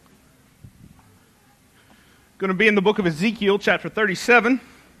Going to be in the book of Ezekiel, chapter 37.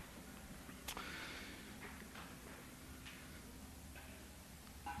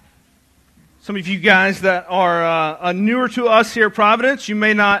 Some of you guys that are newer to us here at Providence, you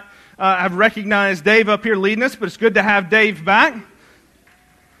may not have recognized Dave up here leading us, but it's good to have Dave back.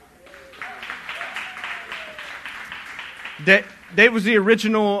 Dave was the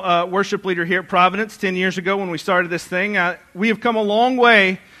original worship leader here at Providence 10 years ago when we started this thing. We have come a long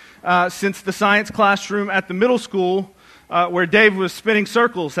way since the science classroom at the middle school, where Dave was spinning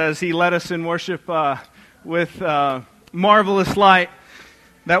circles as he led us in worship with marvelous light.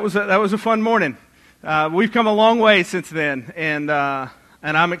 That was a fun morning. We've come a long way since then, and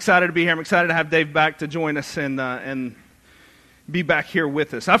I'm excited to be here. I'm excited to have Dave back to join us and be back here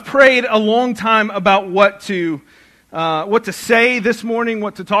with us. I've prayed a long time about what to say this morning,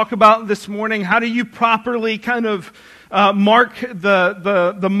 what to talk about this morning. How do you properly kind of mark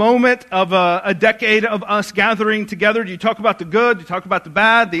the moment of a decade of us gathering together? Do you talk about the good? Do you talk about the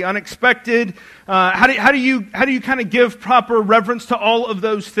bad, the unexpected? How do you kind of give proper reverence to all of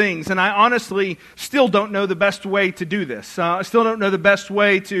those things? And I honestly still don't know the best way to do this. I still don't know the best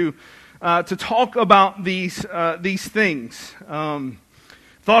way to talk about these things.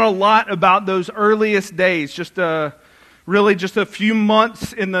 Thought a lot about those earliest days, really just a few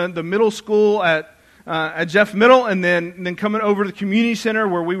months in the middle school at Jeff Middle, and then coming over to the community center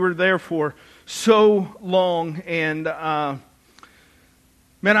where we were there for so long. And man,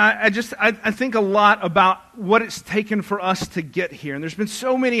 I think a lot about what it's taken for us to get here. And there's been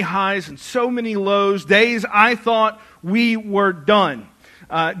so many highs and so many lows. Days I thought we were done.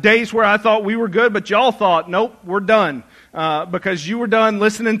 Days where I thought we were good, but y'all thought, nope, we're done. Because you were done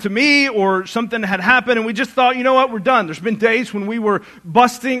listening to me or something had happened and we just thought, you know what, we're done. There's been days when we were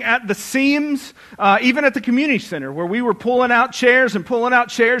busting at the seams, even at the community center, where we were pulling out chairs.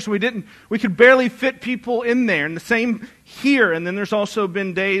 We could barely fit people in there. And the same here. And then there's also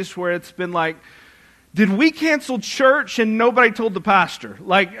been days where it's been like, did we cancel church and nobody told the pastor?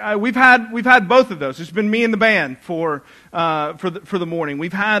 We've had both of those. It's been me and the band for the morning.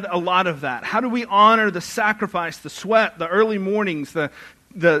 We've had a lot of that. How do we honor the sacrifice, the sweat, the early mornings,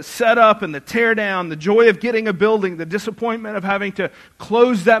 the setup and the tear down, the joy of getting a building, the disappointment of having to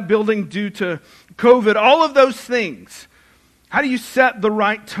close that building due to COVID, all of those things. How do you set the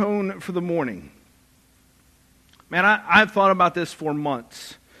right tone for the morning? Man, I've thought about this for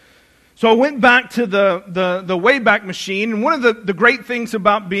months. So I went back to the Wayback Machine, and one of the great things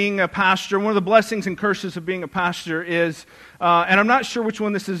about being a pastor, one of the blessings and curses of being a pastor is, and I'm not sure which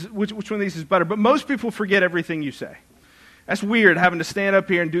one of these is better, but most people forget everything you say. That's weird, having to stand up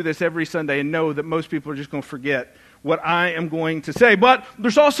here and do this every Sunday and know that most people are just going to forget what I am going to say. But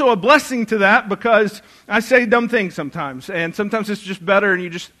there's also a blessing to that, because I say dumb things sometimes, and sometimes it's just better,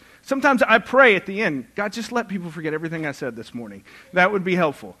 and sometimes I pray at the end, God, just let people forget everything I said this morning. That would be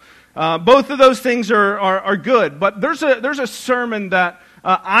helpful. Both of those things are good, but there's a sermon that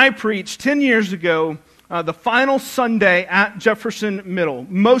I preached 10 years ago, the final Sunday at Jefferson Middle.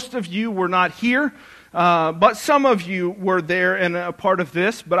 Most of you were not here, but some of you were there and a part of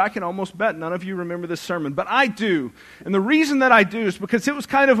this, but I can almost bet none of you remember this sermon. But I do, and the reason that I do is because it was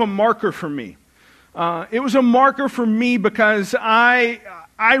kind of a marker for me. It was a marker for me because I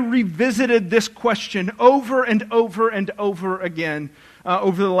revisited this question over and over and over again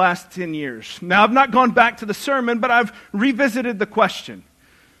over the last 10 years. Now, I've not gone back to the sermon, but I've revisited the question.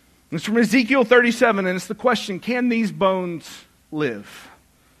 It's from Ezekiel 37, and it's the question, can these bones live?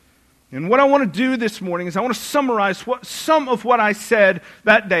 And what I want to do this morning is I want to summarize some of what I said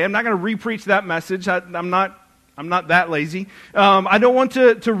that day. I'm not going to re-preach that message. I'm not that lazy. I don't want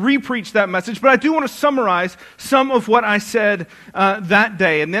to re-preach that message, but I do want to summarize some of what I said that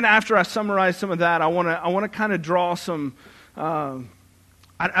day. And then after I summarize some of that, I want to kind of draw some,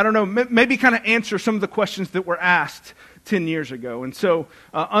 I don't know, maybe kind of answer some of the questions that were asked 10 years ago. And so,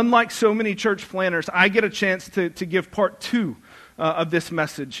 unlike so many church planners, I get a chance to give part 2 of this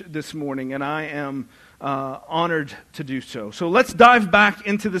message this morning, and I am honored to do so. So let's dive back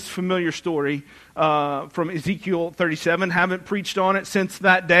into this familiar story from Ezekiel 37. Haven't preached on it since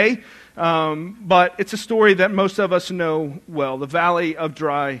that day, but it's a story that most of us know well, the Valley of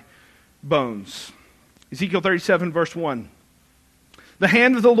Dry Bones. Ezekiel 37, verse 1. The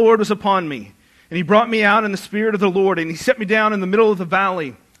hand of the Lord was upon me, and he brought me out in the spirit of the Lord, and he set me down in the middle of the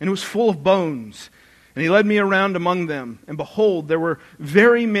valley, and it was full of bones. And he led me around among them, and behold, there were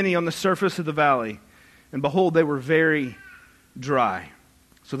very many on the surface of the valley, and behold, they were very dry.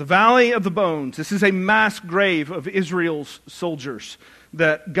 So the Valley of the Bones, this is a mass grave of Israel's soldiers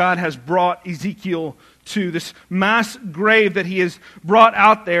that God has brought Ezekiel to, this mass grave that he has brought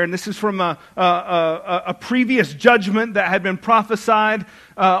out there. And this is from a previous judgment that had been prophesied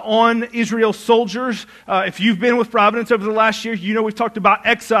on Israel's soldiers. If you've been with Providence over the last year, you know we've talked about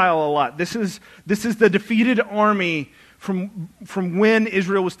exile a lot. This is the defeated army from when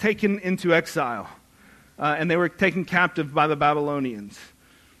Israel was taken into exile. And they were taken captive by the Babylonians.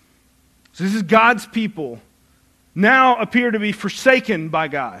 So this is God's people now appear to be forsaken by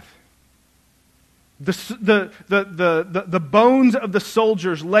God. The bones of the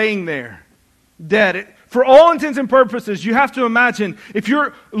soldiers laying there, dead. For all intents and purposes, you have to imagine, if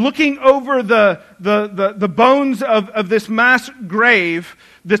you're looking over the bones of this mass grave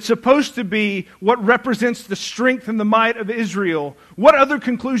that's supposed to be what represents the strength and the might of Israel, what other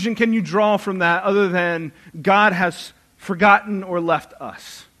conclusion can you draw from that other than God has forgotten or left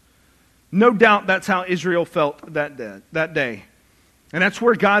us? No doubt that's how Israel felt that day. And that's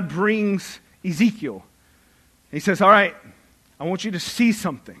where God brings Ezekiel. He says, all right, I want you to see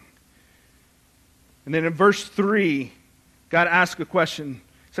something. And then in verse 3, God asks a question.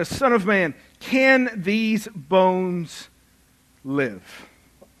 He says, Son of man, can these bones live?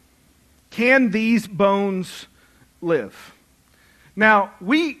 Can these bones live? Now,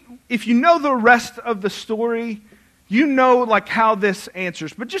 if you know the rest of the story, you know like how this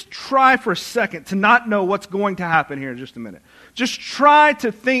answers. But just try for a second to not know what's going to happen here in just a minute. Just try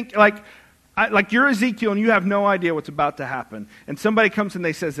to think like you're Ezekiel and you have no idea what's about to happen. And somebody comes and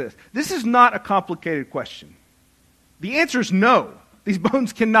they says this. This is not a complicated question. The answer is no. These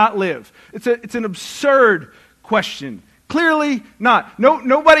bones cannot live. It's an absurd question. Clearly not.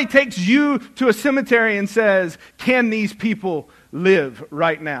 Nobody takes you to a cemetery and says, can these people live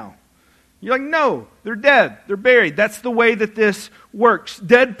right now? You're like, no, they're dead. They're buried. That's the way that this works.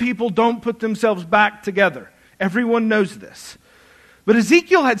 Dead people don't put themselves back together. Everyone knows this. But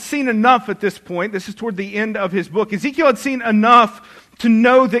Ezekiel had seen enough at this point. This is toward the end of his book. Ezekiel had seen enough to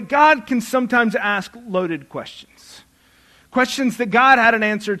know that God can sometimes ask loaded questions. Questions that God had an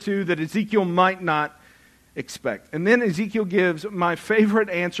answer to that Ezekiel might not expect. And then Ezekiel gives my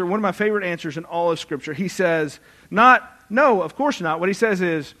favorite answer, one of my favorite answers in all of Scripture. He says, no, of course not. What he says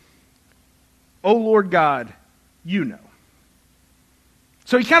is, O Lord God, you know.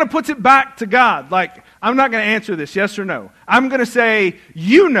 So he kind of puts it back to God. Like, I'm not going to answer this, yes or no. I'm going to say,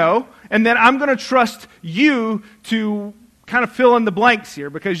 you know, and then I'm going to trust you to kind of fill in the blanks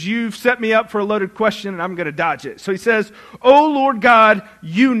here because you've set me up for a loaded question and I'm going to dodge it. So he says, O Lord God,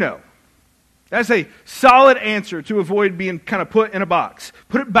 you know. That's a solid answer to avoid being kind of put in a box.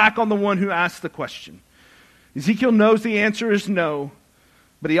 Put it back on the one who asked the question. Ezekiel knows the answer is no,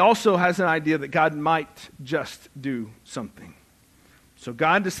 but he also has an idea that God might just do something. So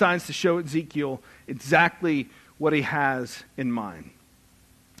God decides to show Ezekiel exactly what he has in mind.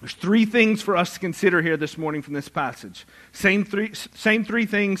 There's three things for us to consider here this morning from this passage. Same three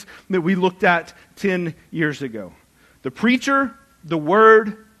things that we looked at 10 years ago. The preacher, the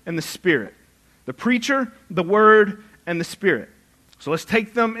word, and the Spirit. The preacher, the word, and the Spirit. So let's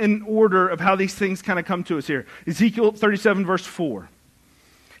take them in order of how these things kind of come to us here. Ezekiel 37 verse 4.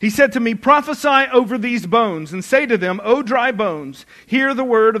 He said to me, prophesy over these bones and say to them, O dry bones, hear the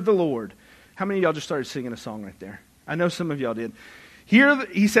word of the Lord. How many of y'all just started singing a song right there? I know some of y'all did.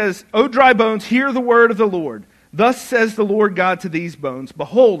 He says, O dry bones, hear the word of the Lord. Thus says the Lord God to these bones,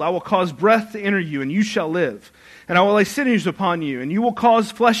 behold, I will cause breath to enter you, and you shall live. And I will lay sinews upon you, and you will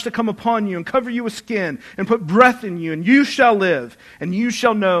cause flesh to come upon you, and cover you with skin, and put breath in you, and you shall live, and you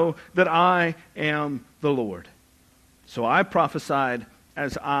shall know that I am the Lord. So I prophesied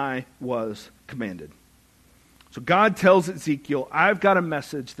as I was commanded. So God tells Ezekiel, I've got a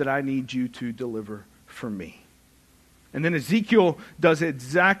message that I need you to deliver for me. And then Ezekiel does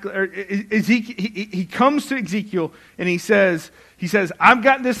exactly, he comes to Ezekiel and he says, I've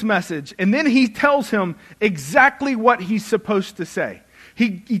got this message. And then he tells him exactly what he's supposed to say.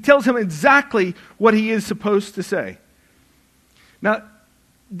 He tells him exactly what he is supposed to say. Now,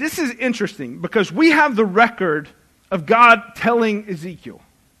 this is interesting because we have the record of God telling Ezekiel.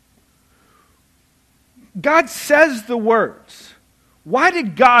 God says the words. Why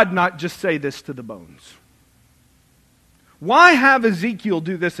did God not just say this to the bones? Why have Ezekiel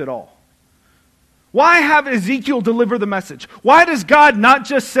do this at all? Why have Ezekiel deliver the message? Why does God not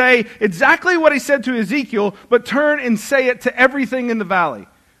just say exactly what he said to Ezekiel, but turn and say it to everything in the valley?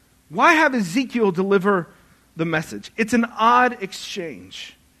 Why have Ezekiel deliver the message? It's an odd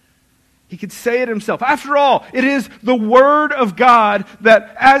exchange. He could say it himself. After all, it is the Word of God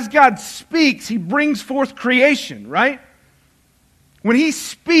that as God speaks, He brings forth creation, right? When he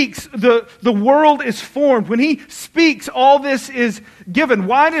speaks, the world is formed. When he speaks, all this is given.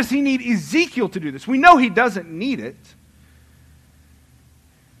 Why does he need Ezekiel to do this? We know he doesn't need it.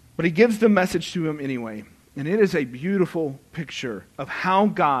 But he gives the message to him anyway. And it is a beautiful picture of how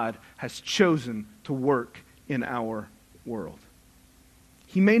God has chosen to work in our world.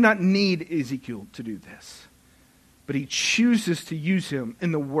 He may not need Ezekiel to do this, but he chooses to use him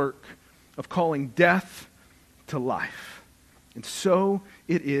in the work of calling death to life. And so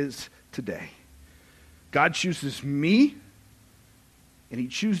it is today. God chooses me, and he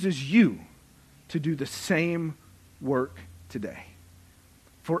chooses you to do the same work today.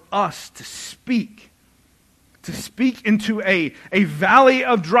 For us to speak into a valley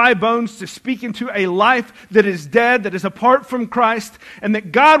of dry bones, to speak into a life that is dead, that is apart from Christ, and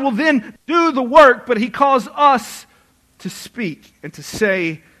that God will then do the work, but he calls us to speak and to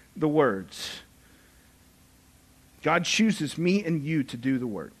say the words. God chooses me and you to do the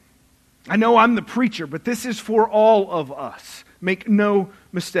work. I know I'm the preacher, but this is for all of us. Make no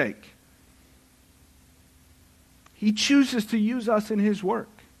mistake. He chooses to use us in his work.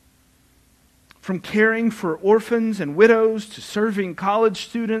 From caring for orphans and widows, to serving college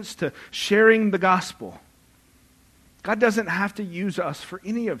students, to sharing the gospel. God doesn't have to use us for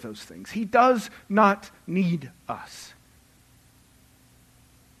any of those things. He does not need us.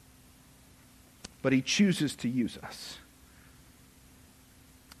 But he chooses to use us.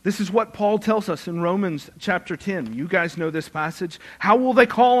 This is what Paul tells us in Romans chapter 10. You guys know this passage. How will they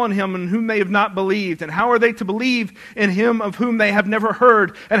call on him in whom they have not believed? And how are they to believe in him of whom they have never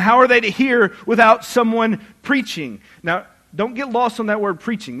heard? And how are they to hear without someone preaching? Now, don't get lost on that word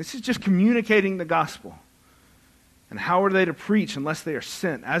preaching. This is just communicating the gospel. And how are they to preach unless they are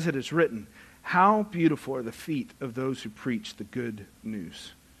sent? As it is written, how beautiful are the feet of those who preach the good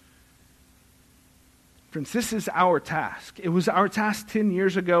news. Friends, this is our task. It was our task 10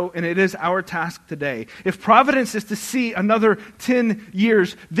 years ago, and it is our task today. If Providence is to see another 10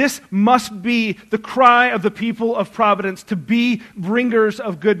 years, this must be the cry of the people of Providence, to be bringers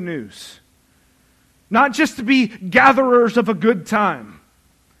of good news. Not just to be gatherers of a good time,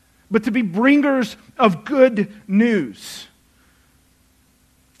 but to be bringers of good news.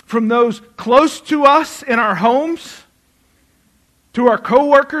 From those close to us in our homes, to our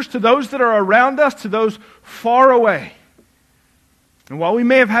coworkers, to those that are around us, to those far away. And while we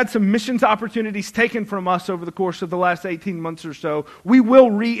may have had some missions opportunities taken from us over the course of the last 18 months or so, we will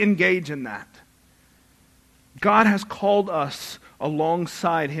re-engage in that. God has called us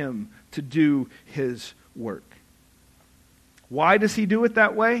alongside him to do his work. Why does he do it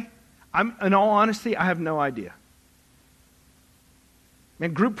that way? In all honesty, I have no idea.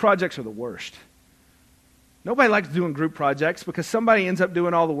 Man, group projects are the worst. Nobody likes doing group projects because somebody ends up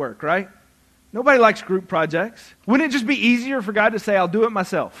doing all the work, right? Nobody likes group projects. Wouldn't it just be easier for God to say, I'll do it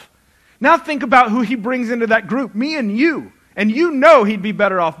myself? Now think about who he brings into that group, me and you. And you know he'd be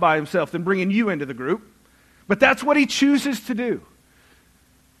better off by himself than bringing you into the group. But that's what he chooses to do.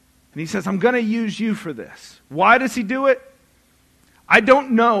 And he says, I'm going to use you for this. Why does he do it? I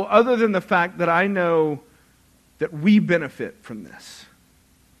don't know, other than the fact that I know that we benefit from this.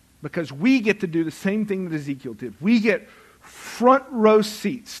 Because we get to do the same thing that Ezekiel did. We get front row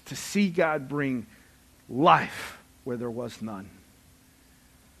seats to see God bring life where there was none.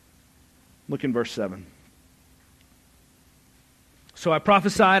 Look in verse 7. So I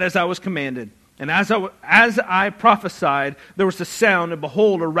prophesied as I was commanded. And as I prophesied, there was a sound, and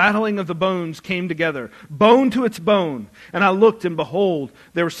behold, a rattling of the bones came together, bone to its bone. And I looked, and behold,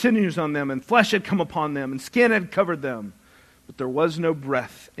 there were sinews on them, and flesh had come upon them, and skin had covered them. But there was no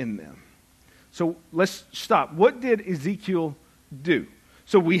breath in them. So let's stop. What did Ezekiel do?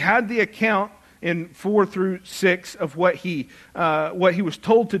 So we had the account in 4 through 6 of what he was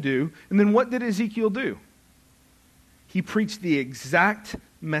told to do. And then what did Ezekiel do? He preached the exact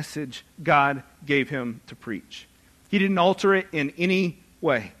message God gave him to preach. He didn't alter it in any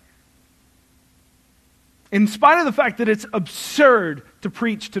way. In spite of the fact that it's absurd to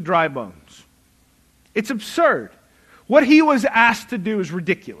preach to dry bones. It's absurd. What he was asked to do is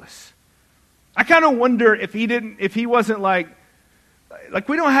ridiculous. I kind of wonder if he wasn't like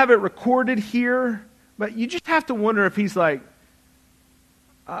we don't have it recorded here, but you just have to wonder if he's like,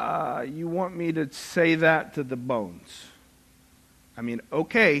 you want me to say that to the bones? I mean,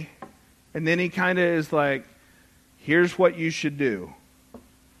 okay. And then he kind of is like, here's what you should do.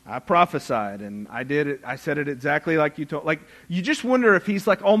 I prophesied and I did it. I said it exactly like you told. Like, you just wonder if he's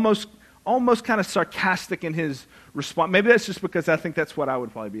like almost kind of sarcastic in his response. Maybe that's just because I think that's what I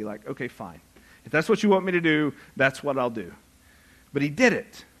would probably be like. Okay, fine. If that's what you want me to do, that's what I'll do. But he did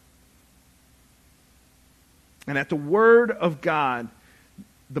it. And at the word of God,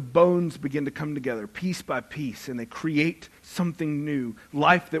 the bones begin to come together piece by piece, and they create something new,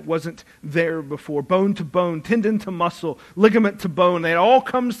 life that wasn't there before. Bone to bone, tendon to muscle, ligament to bone, it all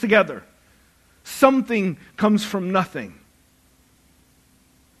comes together. Something comes from nothing.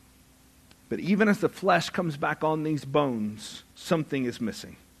 But even as the flesh comes back on these bones, something is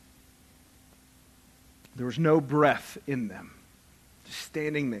missing. There was no breath in them, just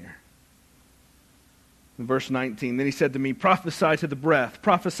standing there. In verse 19, then he said to me, prophesy to the breath,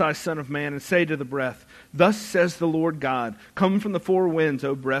 prophesy, son of man, and say to the breath, thus says the Lord God, come from the four winds,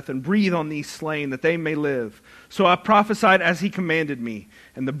 O breath, and breathe on these slain, that they may live. So I prophesied as he commanded me,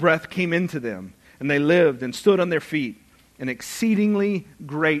 and the breath came into them, and they lived and stood on their feet, an exceedingly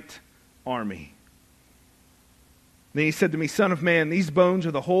great army. Then he said to me, son of man, these bones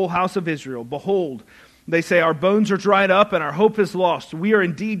are the whole house of Israel. Behold, they say, our bones are dried up, and our hope is lost. We are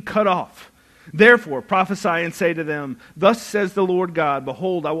indeed cut off. Therefore, prophesy and say to them, thus says the Lord God,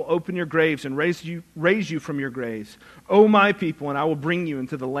 behold, I will open your graves and raise you from your graves, O my people, and I will bring you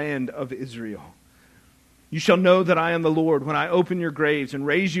into the land of Israel. You shall know that I am the Lord when I open your graves and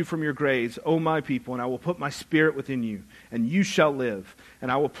raise you from your graves, O my people, and I will put my spirit within you, and you shall live,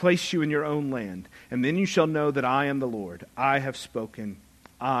 and I will place you in your own land. And then you shall know that I am the Lord. I have spoken.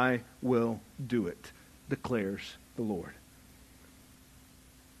 I will do it, declares the Lord.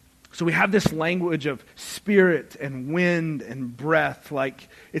 So we have this language of spirit and wind and breath, like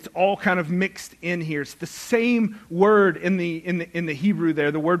it's all kind of mixed in here. It's the same word in the Hebrew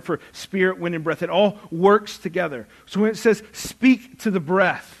there, the word for spirit, wind, and breath. It all works together. So when it says speak to the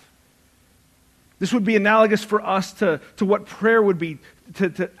breath, this would be analogous for us to what prayer would be,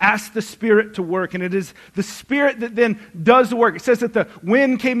 to ask the Spirit to work. And it is the Spirit that then does the work. It says that the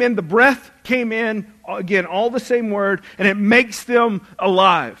wind came in, the breath came in, again, all the same word, and it makes them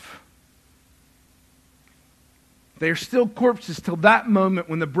alive. They are still corpses till that moment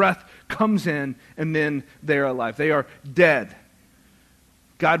when the breath comes in and then they are alive. They are dead.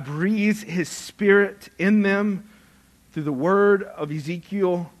 God breathes His Spirit in them through the word of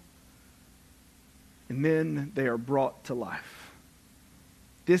Ezekiel, and then they are brought to life.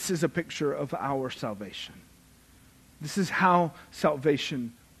 This is a picture of our salvation. This is how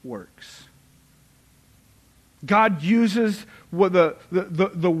salvation works. God uses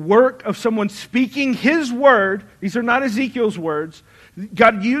the work of someone speaking His word. These are not Ezekiel's words.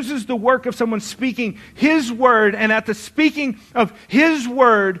 God uses the work of someone speaking His word, and at the speaking of His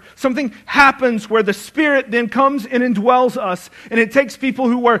word, something happens where the Spirit then comes and indwells us, and it takes people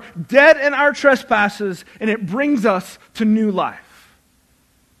who were dead in our trespasses, and it brings us to new life.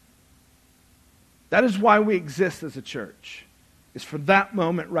 That is why we exist as a church, is for that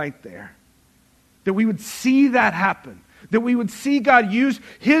moment right there. That we would see that happen. That we would see God use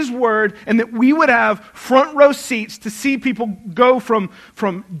His word, and that we would have front row seats to see people go from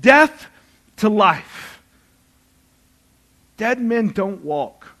death to life. Dead men don't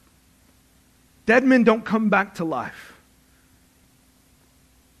walk. Dead men don't come back to life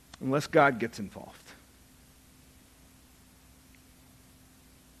unless God gets involved.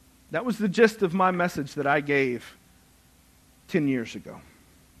 That was the gist of my message that I gave 10 years ago.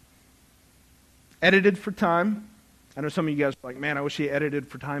 Edited for time. I know some of you guys are like, man, I wish he edited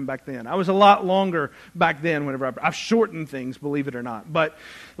for time back then. I was a lot longer back then whenever I've shortened things, believe it or not. But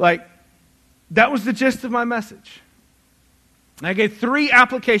that was the gist of my message. And I gave 3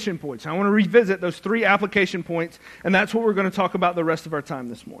 application points. I want to revisit those 3 application points, and that's what we're going to talk about the rest of our time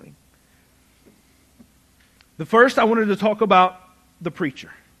this morning. The first, I wanted to talk about the preacher.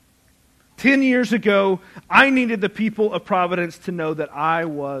 10 years ago, I needed the people of Providence to know that I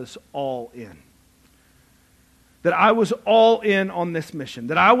was all in. That I was all in on this mission.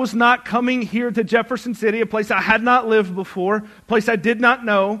 That I was not coming here to Jefferson City, a place I had not lived before, a place I did not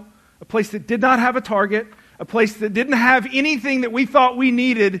know, a place that did not have a target, a place that didn't have anything that we thought we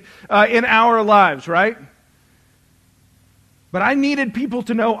needed in our lives, right? But I needed people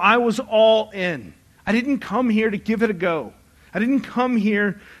to know I was all in. I didn't come here to give it a go. I didn't come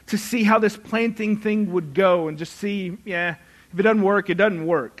here to see how this planting thing would go and just see, if it doesn't work, it doesn't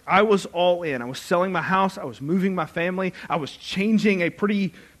work. I was all in. I was selling my house. I was moving my family. I was changing a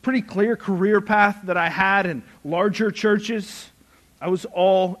pretty clear career path that I had in larger churches. I was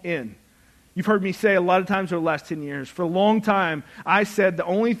all in. You've heard me say a lot of times over the last 10 years, for a long time, I said the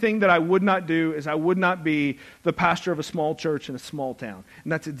only thing that I would not do is I would not be the pastor of a small church in a small town.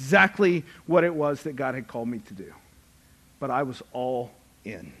 And that's exactly what it was that God had called me to do. But I was all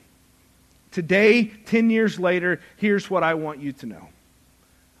in. Today, 10 years later, here's what I want you to know.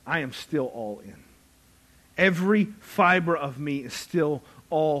 I am still all in. Every fiber of me is still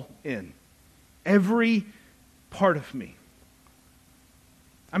all in. Every part of me.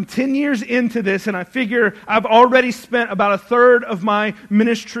 I'm 10 years into this, and I figure I've already spent about a third of my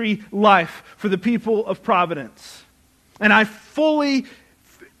ministry life for the people of Providence. And I fully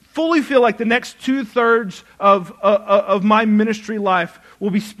feel like the next 2/3 of my ministry life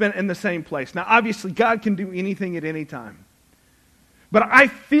will be spent in the same place. Now, obviously, God can do anything at any time. But I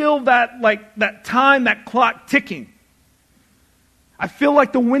feel that, like, that time, that clock ticking. I feel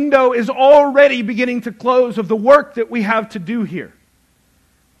like the window is already beginning to close of the work that we have to do here.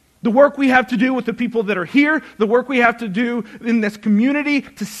 The work we have to do with the people that are here, the work we have to do in this community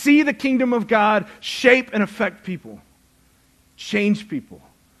to see the kingdom of God shape and affect people, change people,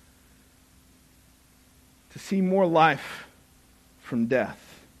 to see more life from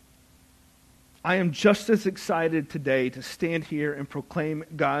death. I am just as excited today to stand here and proclaim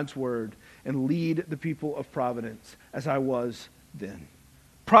God's word and lead the people of Providence as I was then.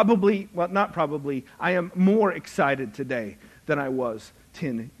 I am more excited today than I was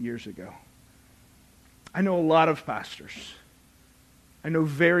 10 years ago. I know a lot of pastors. I know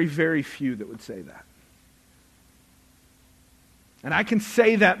very, very few that would say that. And I can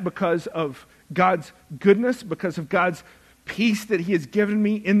say that because of God's goodness, because of God's peace that He has given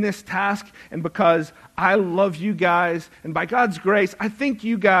me in this task, and because I love you guys, and by God's grace, I think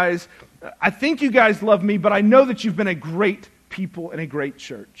you guys love me, but I know that you've been a great people and a great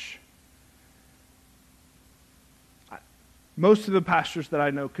church. Most of the pastors that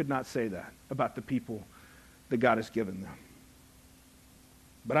I know could not say that about the people that God has given them.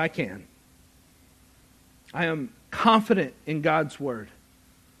 But I can. I am confident in God's word.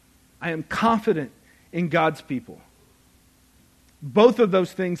 I am confident in God's people. Both of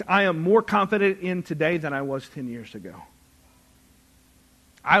those things I am more confident in today than I was 10 years ago.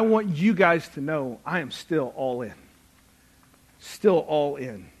 I want you guys to know I am still all in. Still all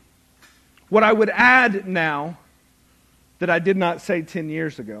in. What I would add now that I did not say 10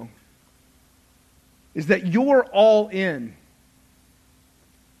 years ago is that your all in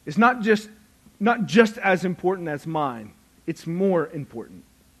is not just as important as mine. It's more important.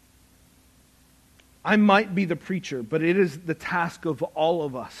 I might be the preacher, but it is the task of all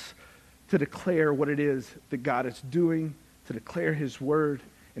of us to declare what it is that God is doing, to declare His word,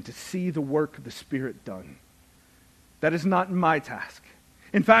 and to see the work of the Spirit done. That is not my task.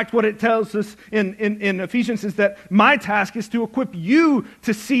 In fact, what it tells us in Ephesians is that my task is to equip you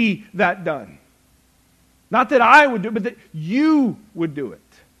to see that done. Not that I would do it, but that you would do it.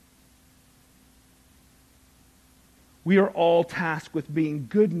 We are all tasked with being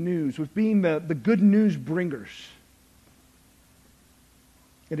good news, with being the good news bringers.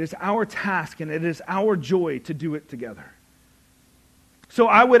 It is our task and it is our joy to do it together. So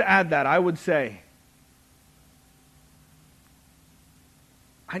I would add that. I would say,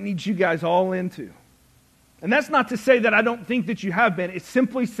 I need you guys all in too. And that's not to say that I don't think that you have been. It's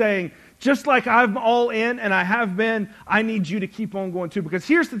simply saying, just like I'm all in and I have been, I need you to keep on going too. Because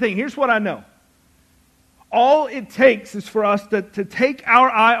here's the thing. Here's what I know. All it takes is for us to take our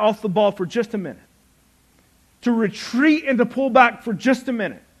eye off the ball for just a minute. To retreat and to pull back for just a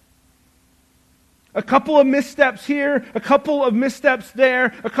minute. A couple of missteps here, a couple of missteps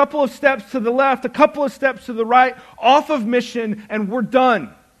there, a couple of steps to the left, a couple of steps to the right, off of mission, and we're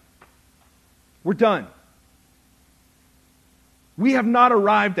done. We're done. We have not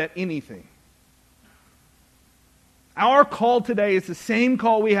arrived at anything. Our call today is the same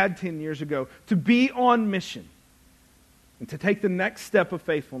call we had 10 years ago, to be on mission and to take the next step of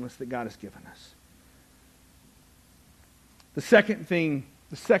faithfulness that God has given us. The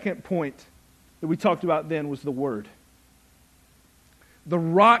second point that we talked about then was the Word. The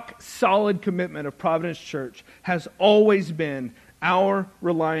rock-solid commitment of Providence Church has always been our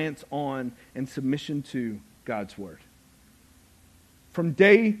reliance on and submission to God's Word. From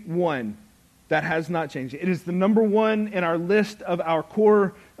day one, that has not changed. It is the number one in our list of our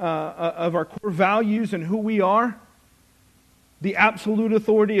core values and who we are. The absolute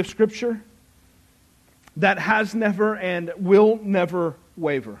authority of Scripture that has never and will never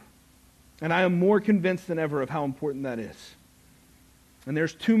waver. And I am more convinced than ever of how important that is. And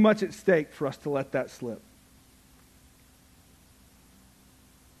there's too much at stake for us to let that slip.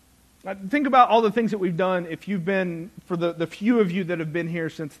 Think about all the things that we've done if you've been, for the few of you that have been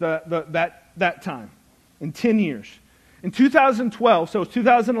here since that time, in 10 years. In 2012, so it's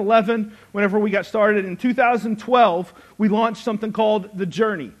 2011 whenever we got started. In 2012, we launched something called The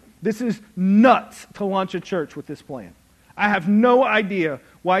Journey. This is nuts to launch a church with this plan. I have no idea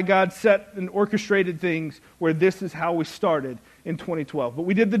why God set and orchestrated things where this is how we started in 2012. But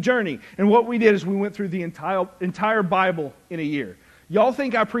we did The Journey. And what we did is we went through the entire Bible in a year. Y'all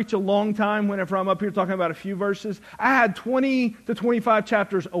think I preach a long time whenever I'm up here talking about a few verses? I had 20 to 25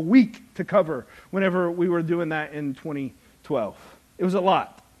 chapters a week to cover whenever we were doing that in 2012. It was a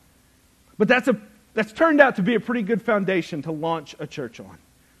lot. But that's turned out to be a pretty good foundation to launch a church on.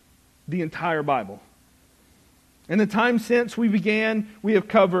 The entire Bible. In the time since we began, we have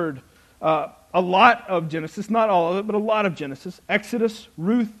covered a lot of Genesis, not all of it, but a lot of Genesis. Exodus,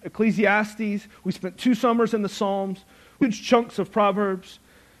 Ruth, Ecclesiastes. We spent 2 summers in the Psalms. Huge chunks of Proverbs,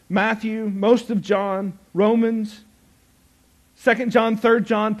 Matthew, most of John, Romans, 2 John, 3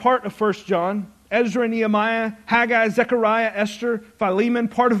 John, part of 1 John, Ezra, Nehemiah, Haggai, Zechariah, Esther, Philemon,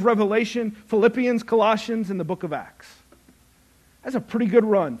 part of Revelation, Philippians, Colossians, and the book of Acts. That's a pretty good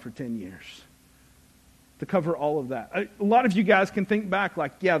run for 10 years to cover all of that. A lot of you guys can think back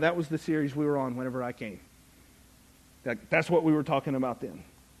like, yeah, that was the series we were on whenever I came. That's what we were talking about then.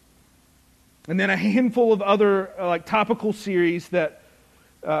 And then a handful of other topical series that,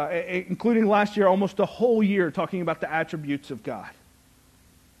 including last year, almost a whole year talking about the attributes of God.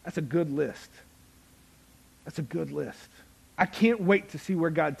 That's a good list. That's a good list. I can't wait to see where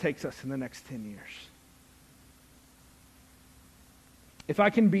God takes us in the next 10 years. If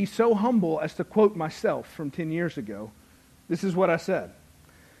I can be so humble as to quote myself from 10 years ago, this is what I said.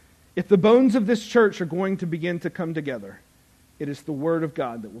 If the bones of this church are going to begin to come together, it is the Word of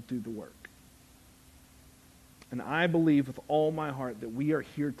God that will do the work. And I believe with all my heart that we are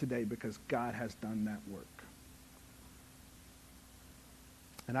here today because God has done that work.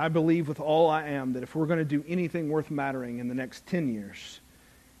 And I believe with all I am that if we're going to do anything worth mattering in the next 10 years,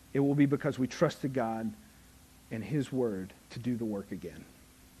 it will be because we trusted God and His Word to do the work again.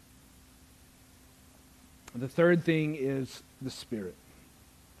 The third thing is the Spirit.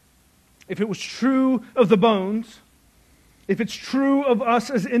 If it was true of the bones, if it's true of us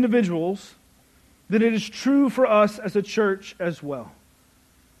as individuals, then it is true for us as a church as well.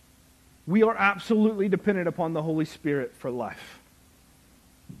 We are absolutely dependent upon the Holy Spirit for life.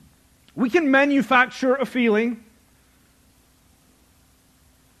 We can manufacture a feeling,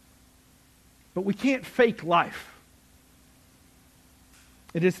 but we can't fake life.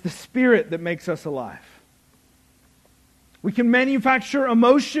 It is the Spirit that makes us alive. We can manufacture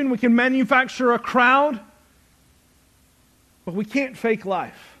emotion, we can manufacture a crowd, but we can't fake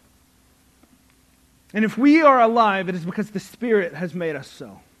life. And if we are alive, it is because the Spirit has made us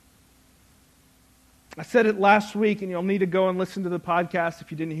so. I said it last week, and you'll need to go and listen to the podcast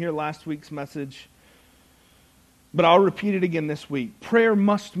if you didn't hear last week's message. But I'll repeat it again this week. Prayer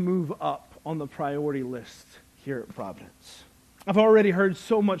must move up on the priority list here at Providence. I've already heard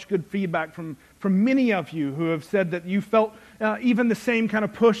so much good feedback from many of you who have said that you felt even the same kind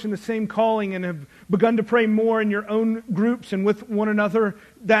of push and the same calling and have begun to pray more in your own groups and with one another.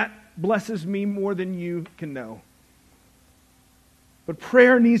 That blesses me more than you can know. But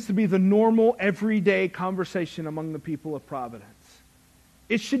prayer needs to be the normal, everyday conversation among the people of Providence.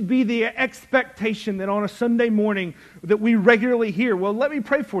 It should be the expectation that on a Sunday morning that we regularly hear, well, let me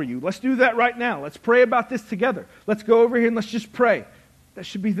pray for you. Let's do that right now. Let's pray about this together. Let's go over here and let's just pray. That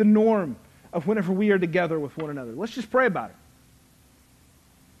should be the norm of whenever we are together with one another. Let's just pray about it.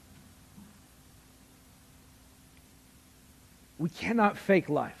 We cannot fake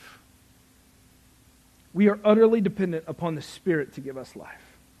life. We are utterly dependent upon the Spirit to give us life.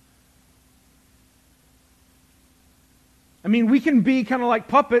 I mean, we can be kind of like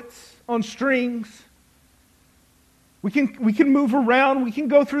puppets on strings. We can move around. We can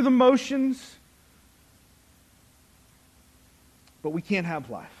go through the motions. But we can't have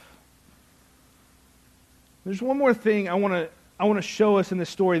life. There's one more thing I want to show us in this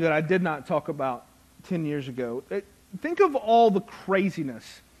story that I did not talk about 10 years ago. Think of all the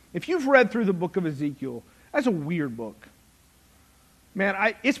craziness. If you've read through the book of Ezekiel, that's a weird book.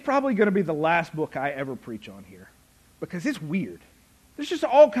 Man, it's probably going to be the last book I ever preach on here because it's weird. There's just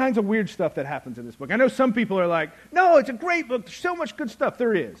all kinds of weird stuff that happens in this book. I know some people are like, no, it's a great book. There's so much good stuff.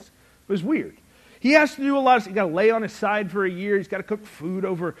 There is. But it's weird. He has to do a lot of stuff. He's got to lay on his side for a year. He's got to cook food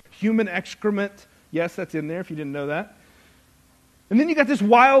over human excrement. Yes, that's in there if you didn't know that. And then you got this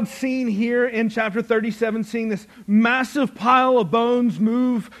wild scene here in chapter 37, seeing this massive pile of bones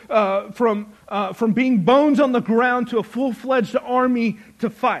move from being bones on the ground to a full-fledged army to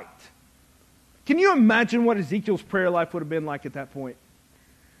fight. Can you imagine what Ezekiel's prayer life would have been like at that point?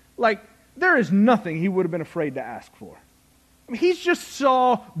 Like, there is nothing he would have been afraid to ask for. I mean, he just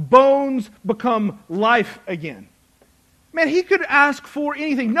saw bones become life again. Man, he could ask for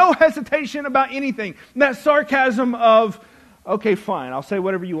anything. No hesitation about anything. And that sarcasm of, okay, fine, I'll say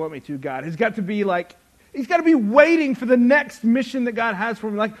whatever you want me to, God, has got to be like He's got to be waiting for the next mission that God has for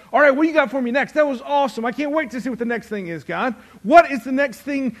him. Like, all right, what do you got for me next? That was awesome. I can't wait to see what the next thing is, God. What is the next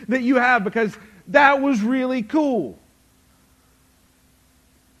thing that you have? Because that was really cool.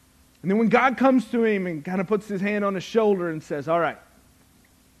 And then when God comes to him and kind of puts his hand on his shoulder and says, all right,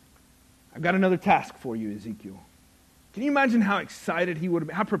 I've got another task for you, Ezekiel. Can you imagine how excited he would have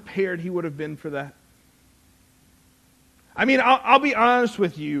been, how prepared he would have been for that? I mean, I'll be honest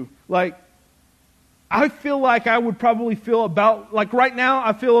with you. Like, I feel like I would probably feel about, like right now,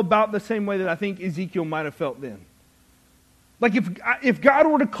 I feel about the same way that I think Ezekiel might have felt then. Like if God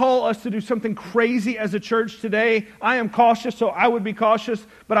were to call us to do something crazy as a church today, I am cautious, so I would be cautious.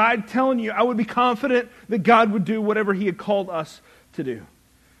 But I'm telling you, I would be confident that God would do whatever he had called us to do.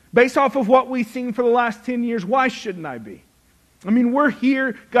 Based off of what we've seen for the last 10 years, why shouldn't I be? I mean, we're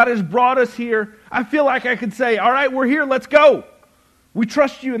here. God has brought us here. I feel like I could say, all right, we're here. Let's go. We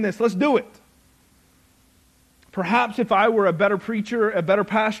trust you in this. Let's do it. Perhaps if I were a better preacher, a better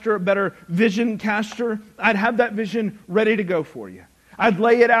pastor, a better vision caster, I'd have that vision ready to go for you. I'd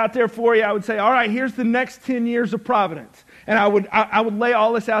lay it out there for you. I would say, all right, here's the next 10 years of Providence. And I would lay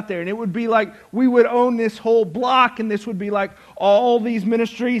all this out there. And it would be like we would own this whole block. And this would be like all these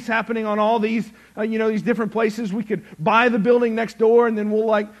ministries happening on all these, these different places. We could buy the building next door. And then we'll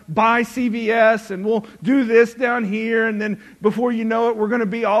like buy CVS. And we'll do this down here. And then before you know it, we're going to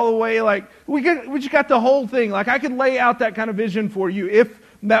be all the way like, we just got the whole thing. Like I could lay out that kind of vision for you if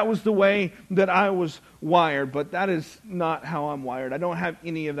that was the way that I was wired, but that is not how I'm wired. I don't have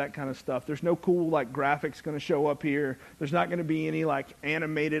any of that kind of stuff. There's no cool like graphics going to show up here. There's not going to be any like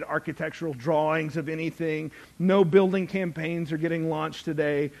animated architectural drawings of anything. No building campaigns are getting launched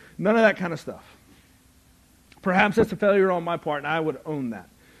today. None of that kind of stuff. Perhaps that's a failure on my part, and I would own that.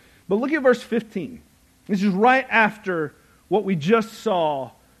 But look at verse 15. This is right after what we just saw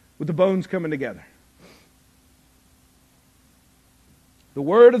with the bones coming together. The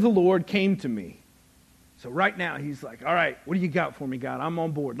word of the Lord came to me. So right now, he's like, all right, what do you got for me, God? I'm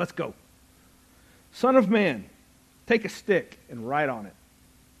on board. Let's go. Son of man, take a stick and write on it.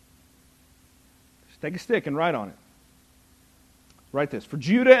 Just take a stick and write on it. Write this. For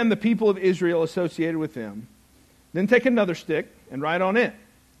Judah and the people of Israel associated with them. Then take another stick and write on it.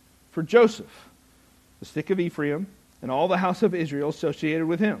 For Joseph, the stick of Ephraim, and all the house of Israel associated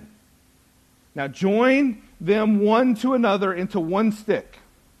with him. Now join them one to another into one stick,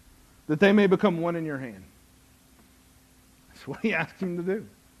 that they may become one in your hand. That's what he asked him to do.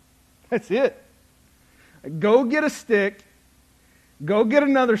 That's it. Go get a stick, go get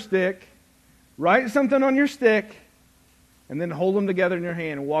another stick, write something on your stick, and then hold them together in your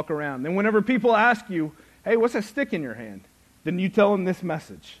hand and walk around. Then whenever people ask you, hey, what's that stick in your hand? Then you tell them this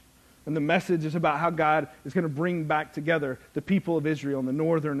message. And the message is about how God is going to bring back together the people of Israel in the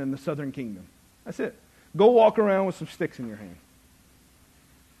northern and the southern kingdom. That's it. Go walk around with some sticks in your hand.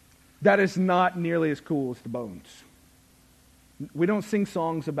 That is not nearly as cool as the bones. We don't sing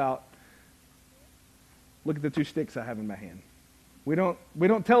songs about, look at the two sticks I have in my hand. We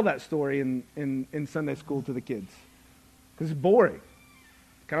don't tell that story in Sunday school to the kids. Because it's boring.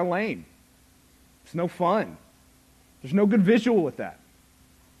 It's kind of lame. It's no fun. There's no good visual with that.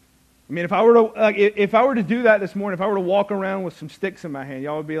 I mean, if I were to do that this morning, if I were to walk around with some sticks in my hand,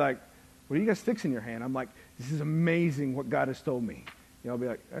 y'all would be like, what do you got sticks in your hand? I'm like, this is amazing what God has told me. Y'all would be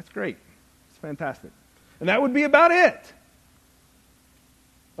like, that's great. It's fantastic. And that would be about it.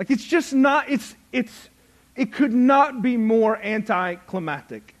 Like it's just not, it could not be more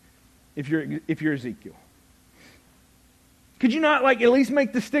anticlimactic if you're Ezekiel. Could you not like at least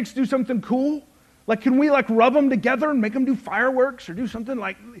make the sticks do something cool? Like can we like rub them together and make them do fireworks or do something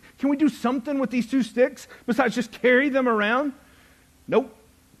like, can we do something with these two sticks besides just carry them around? Nope.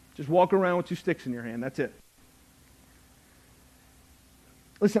 Just walk around with two sticks in your hand. That's it.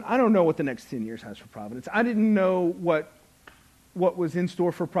 Listen, I don't know what the next 10 years has for Providence. I didn't know what was in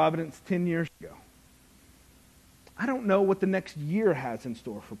store for Providence 10 years ago. I don't know what the next year has in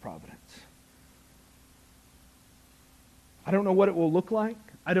store for Providence. I don't know what it will look like.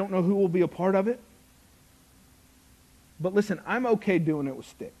 I don't know who will be a part of it. But listen, I'm okay doing it with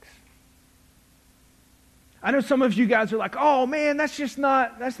sticks. I know some of you guys are like, oh man, that's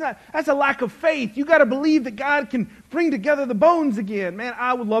a lack of faith. You got to believe that God can bring together the bones again. Man,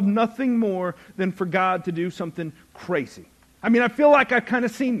 I would love nothing more than for God to do something crazy. I mean, I feel like I've kind of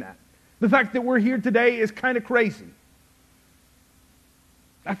seen that. The fact that we're here today is kind of crazy.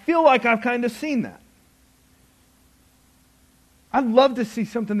 I feel like I've kind of seen that. I'd love to see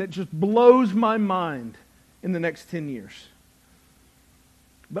something that just blows my mind in the next 10 years.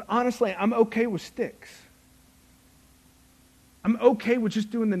 But honestly, I'm okay with sticks. I'm okay with just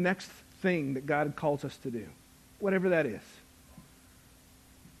doing the next thing that God calls us to do, whatever that is.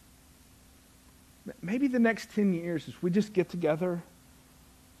 Maybe the next 10 years is we just get together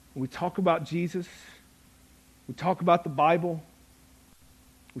and we talk about Jesus, we talk about the Bible,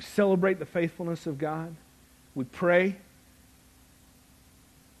 we celebrate the faithfulness of God, we pray,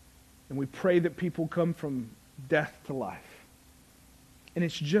 and we pray that people come from death to life. And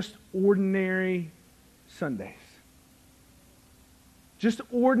it's just ordinary Sundays. Just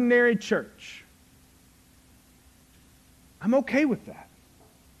ordinary church. I'm okay with that,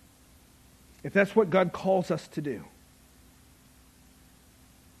 if that's what God calls us to do.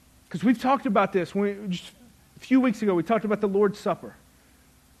 Because we've talked about this. Just a few weeks ago, we talked about the Lord's Supper.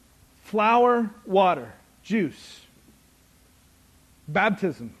 Flour, water, juice.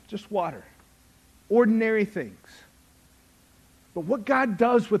 Baptism, just water. Ordinary things. But what God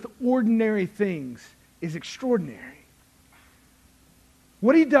does with ordinary things is extraordinary.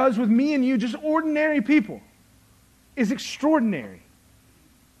 What He does with me and you, just ordinary people, is extraordinary.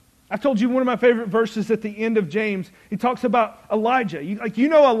 I've told you one of my favorite verses at the end of James. He talks about Elijah.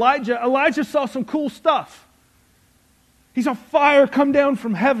 Elijah. Elijah saw some cool stuff. He saw fire come down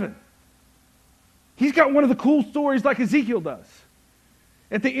from heaven. He's got one of the cool stories like Ezekiel does.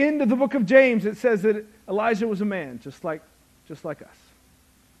 At the end of the book of James, it says that Elijah was a man just like us.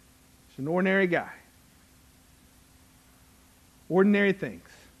 He's an ordinary guy. Ordinary things.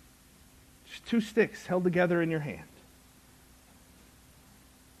 Just two sticks held together in your hand.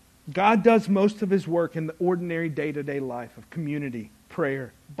 God does most of His work in the ordinary day-to-day life of community,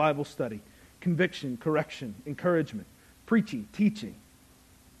 prayer, Bible study, conviction, correction, encouragement, preaching, teaching,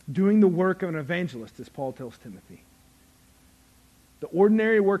 doing the work of an evangelist, as Paul tells Timothy. The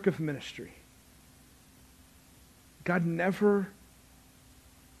ordinary work of ministry. God never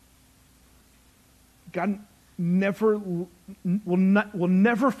will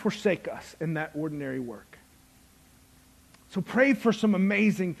never forsake us in that ordinary work. So pray for some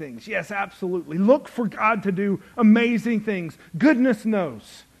amazing things. Yes, absolutely. Look for God to do amazing things. Goodness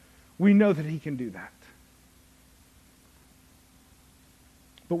knows. We know that He can do that.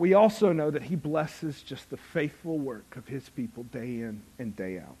 But we also know that He blesses just the faithful work of His people day in and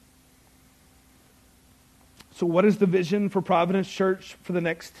day out. So what is the vision for Providence Church for the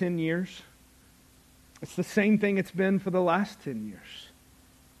next 10 years? It's the same thing it's been for the last 10 years.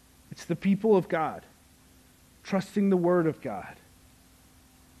 It's the people of God, trusting the Word of God,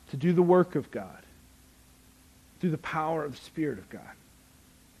 to do the work of God, through the power of the Spirit of God.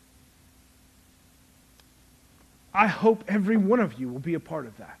 I hope every one of you will be a part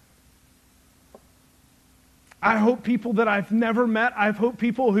of that. I hope people that I've never met, I hope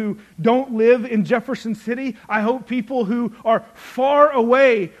people who don't live in Jefferson City, I hope people who are far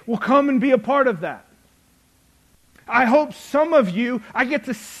away will come and be a part of that. I hope some of you, I get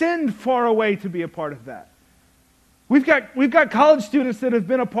to send far away to be a part of that. We've got college students that have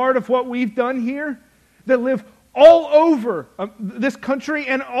been a part of what we've done here, that live all over this country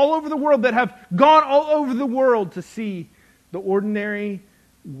and all over the world, that have gone all over the world to see the ordinary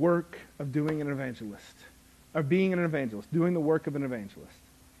work of doing an evangelist, of being an evangelist, doing the work of an evangelist.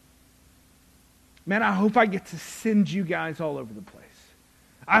 Man, I hope I get to send you guys all over the place.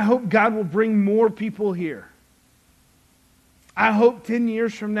 I hope God will bring more people here. I hope 10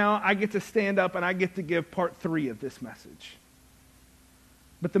 years from now I get to stand up and I get to give part 3 of this message.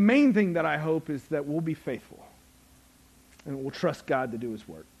 But the main thing that I hope is that we'll be faithful and we'll trust God to do His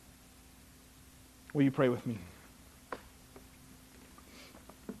work. Will you pray with me?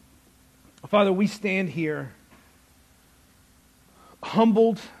 Father, we stand here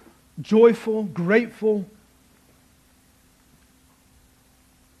humbled, joyful, grateful.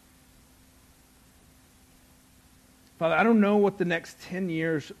 Father, I don't know what the next 10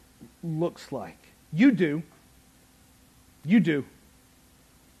 years looks like. You do. You do.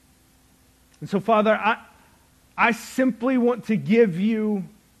 And so, Father, I simply want to give you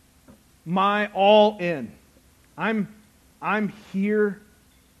my all in. I'm here,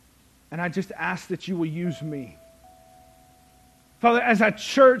 and I just ask that you will use me. Father, as a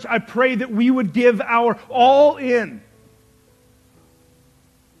church, I pray that we would give our all in.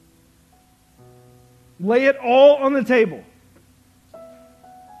 Lay it all on the table.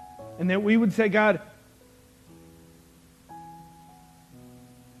 And that we would say, God,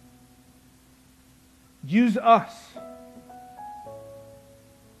 use us.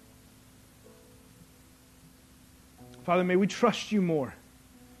 Father, may we trust you more.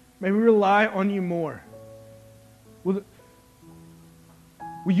 May we rely on you more. Will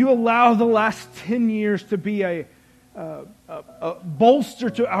you allow the last 10 years to be a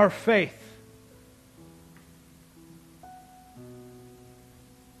bolster to our faith?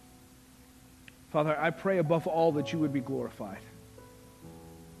 Father, I pray above all that you would be glorified.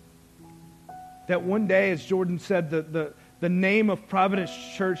 That one day, as Jordan said, the name of Providence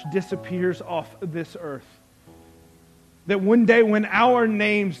Church disappears off this earth. That one day when our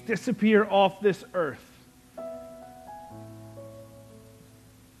names disappear off this earth,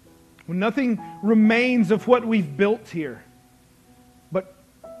 when nothing remains of what we've built here, but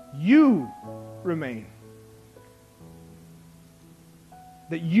you remain,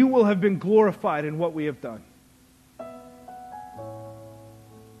 that you will have been glorified in what we have done.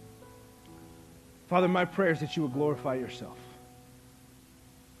 Father, my prayer is that you would glorify yourself.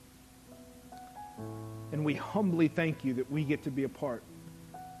 And we humbly thank you that we get to be a part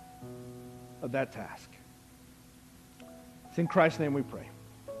of that task. It's in Christ's name we pray.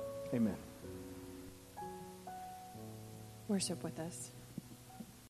 Amen. Worship with us.